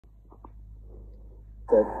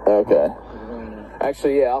Okay.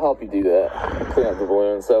 Actually, yeah, I'll help you do that. Clean up the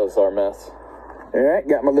balloons. That was our mess. All right,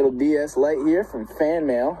 got my little DS Lite here from Fan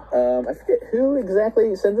Mail. I forget who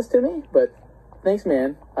exactly sent this to me, but thanks,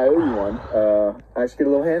 man. I owe you one. I should get a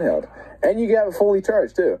little handheld. And you got it fully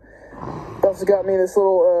charged, too. Also got me this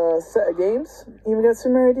little set of games. Even got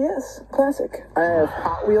Super Mario DS. Classic. I have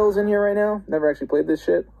Hot Wheels in here right now. Never actually played this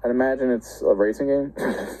shit. I'd imagine it's a racing game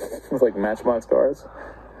with, like, Matchbox cars.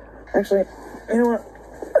 Actually, you know what?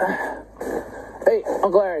 Hey,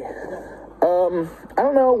 Uncle Larry. I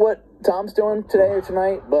don't know what Tom's doing today or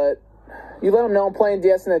tonight, but you let him know I'm playing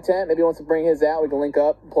DS in the tent. Maybe he wants to bring his out. We can link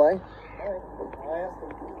up and play. I'll ask him.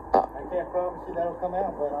 I can't promise you that'll come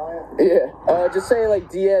out, but I'll ask him. Yeah. Just say, like,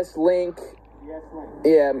 DS Link. DS Link.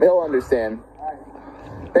 Yeah, he'll understand. All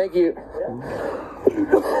right. Thank you.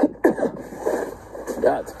 Yeah.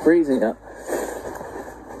 God, it's freezing out.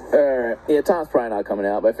 Alright. Yeah, Tom's probably not coming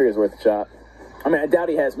out, but I figure it's worth a shot. I mean, I doubt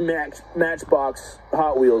he has Matchbox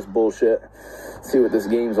Hot Wheels bullshit. Let's see what this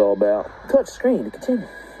game's all about. Touch screen to continue.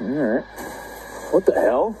 Alright. What the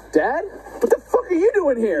hell? Dad? What the fuck are you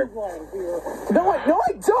doing here? No, I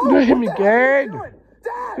don't! Let me get it!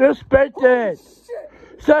 Dad! Respect it!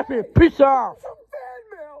 Sophie, piss off! Some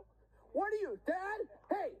fan mail! What are you, Dad?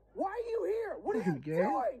 Hey, why are you here? What are you Gary?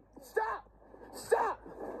 doing? Stop! Stop!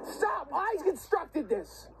 Stop! I constructed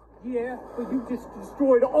this! Yeah, but you just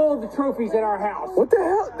destroyed all the trophies at our house. What the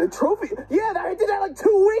hell? The trophy? Yeah, I did that like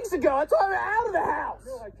 2 weeks ago. That's why I'm out of the house.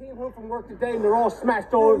 No, I came home from work today and they're all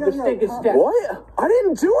smashed all over the stinking steps. What? I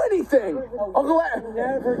didn't do anything. Uncle Larry.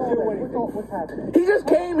 Never do anything. What's happening? He just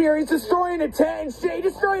came here. He's destroying the tent and shit.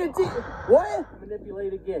 He's destroying the What?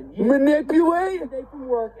 Manipulate again. You Manipulate? Today from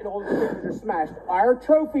work and all the stickers are smashed. Our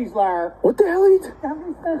trophies, Lara. What the hell are you doing? How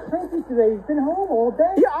many smashed trophies today? He's been home all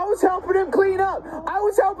day. Yeah, I was helping him clean up. I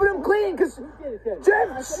was helping him clean because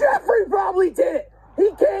Jeffrey probably did it. He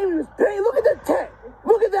came and was paint. Look at the tent.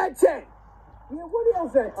 Look at that tent. Yeah, what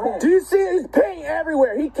else that tent? Do you see it? There's paint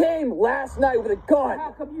everywhere. He came last night with a gun.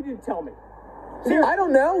 How come you didn't tell me? I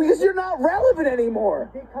don't know, because you're not relevant anymore.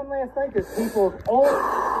 He did come last night. There's people all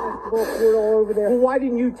over there. Well, why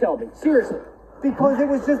didn't you tell me? Seriously. Because it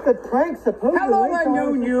was just a prank, supposedly. How long I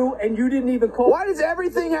known you and you didn't even call? Why does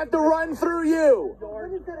everything have to run through you? What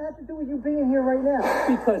does that have to do with you being here right now?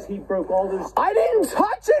 Because he broke all those. I didn't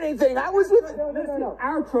touch anything. I was with... No.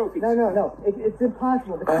 Our trophies. No. It's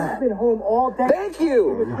impossible. The kid's been home all day. Thank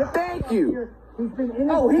you. Thank you. He's been in his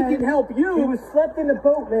Oh, he tent. can help you. He was slept in the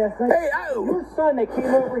boat last night. Hey, Your son that came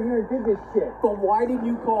over here and did this shit. But why didn't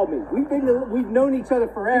you call me? We've known each other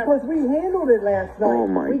forever. Because we handled it last night. Oh,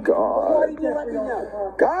 my Why God. didn't you let me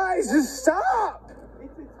know? Guys, just stop.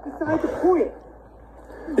 It's beside the point.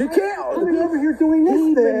 You can't... Coming over here doing this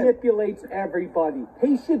He thing. manipulates everybody.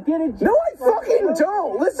 He should get a job. No, I fucking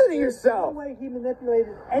don't. Listen to No yourself. way he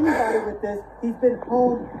manipulated anybody with this. He's been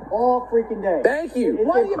home all freaking day. Thank you. It's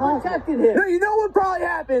Why you impossible. protected him? No, you know what probably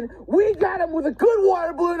happened? We got him with a good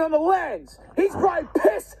water balloon on the lens. He's probably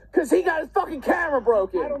pissed because he got his fucking camera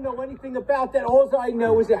broken. I don't know anything about that. All I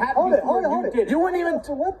know is it happened before Hold you it. did it. You wouldn't even...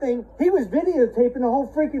 For one thing, he was videotaping the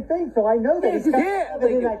whole freaking thing, so I know that he's got Yeah.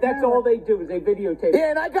 something in that That's camera. all they do is they videotape. Yeah,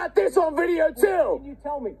 and I got this on video Why too. didn't you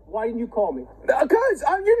tell me? Why didn't you call me? Because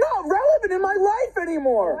you're not relevant in my life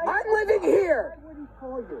anymore. I'm living here. Why would he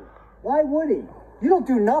call you? Why would he? You don't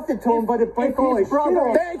do nothing to him but to break if all his his brother- shit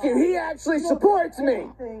off. Thank you. He actually supports me.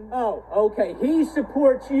 Oh, okay. He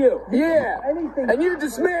supports you. Yeah. Anything. And you're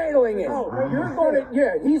dismantling it. Oh, you're going to,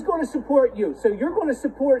 yeah, he's going to support you. So you're going to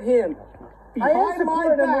support him I am behind my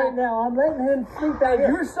supporting him right back. now. I'm letting him sleep out And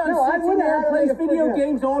here. your son No, I sits in wouldn't there and have plays let him video freaking-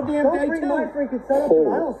 games all damn Don't day, bring my too. freaking son up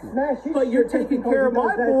here. I don't smash his But you're shit taking because care he of my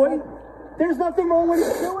knows that boy. stuff. There's nothing wrong with what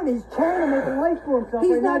he's doing. He's trying to make a life for himself.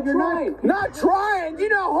 He's right now. not You're trying. Not trying. Do you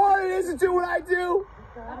know how hard it is to do what I do?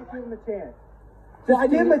 Gotta give him a chance. Why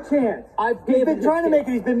Just give him didn't a chance. I've He's given been him trying a to make chance.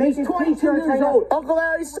 it. He's been making 22 t-shirts. years old. Uncle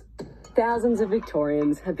Larry's... Thousands of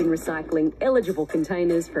Victorians have been recycling eligible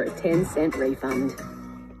containers for a 10-cent refund.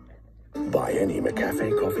 Buy any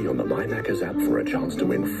McCafe coffee on the My Macca's app for a chance to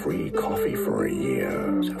win free coffee for a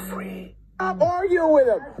year. So free. Stop arguing with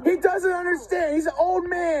him. He doesn't understand. He's an old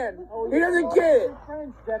man. He doesn't get it.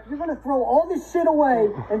 Friends, Jeff, you're gonna throw all this shit away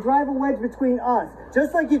and drive a wedge between us,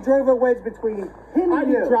 just like you drove a wedge between him I and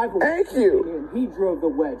you. didn't drive a wedge. Thank you. He drove the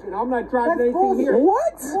wedge, and I'm not driving That's anything bullshit. here.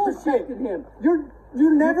 What? I'm protecting him.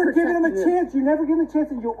 You're never giving him a protecting him. chance. You never give him a chance,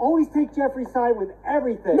 and you always take Jeffrey's side with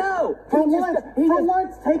everything. No, For he just- once, he for just-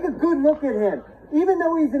 once, take a good look at him. Even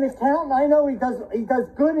though he's an accountant, I know he does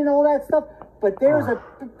good and all that stuff. But there's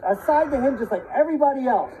a side to him just like everybody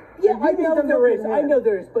else. Yeah, I You need know to there look is. at I him. know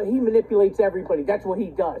there is, but he manipulates everybody. That's what he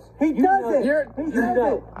does. He doesn't. You're- He you doesn't.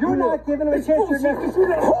 know. You're You know. not giving him a It's chance. bullshit. You're It's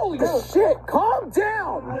not- Holy shit! Calm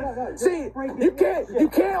down. No. See, Break you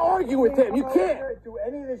it. can't argue with him. You Come over can't. here and do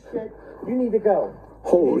any of this shit. You need to go.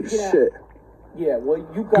 Holy get out. shit! Yeah, well,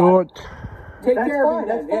 you got Good. take That's care fine, of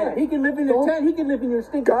him. that's Yeah, fine. he can live in the Don't- tent. He can live in your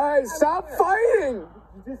stinking. Guys, stop fighting.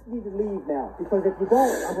 You just need to leave now, because if you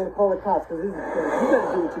don't, I'm going to call the cops. Because this is You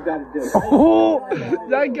gotta do what you gotta do. Oh,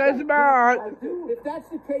 that guy's mad. If that's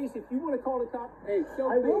the case, if you want to call the cops, hey,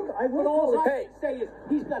 so I will But all call I the- have to say is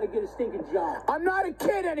he's got to get a stinking job. I'm not a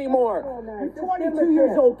kid anymore. You're 22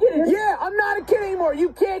 years old. Get it. Yeah, I'm not a kid anymore. You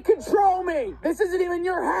can't control me. This isn't even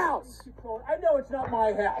your house. I know it's not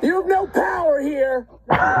my house. You have no power here.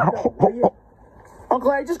 Uncle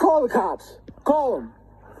Larry, just call the cops. Call them.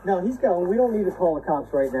 No, he's going. We don't need to call the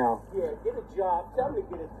cops right now. Yeah, get a job. Tell him to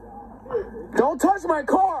get a job. Seriously. Don't touch my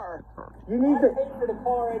car. You need I to, pay for the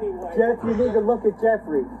car anyway. Jeff. You need to look at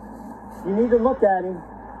Jeffrey. You need to look at him.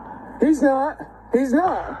 He's not. He's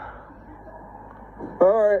not. All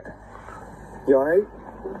right. You all right?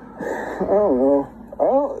 I don't know.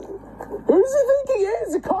 Who does he think he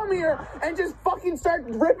is to come here and just fucking start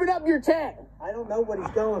ripping up your tent? I don't know what he's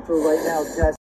going through right now, Jeff.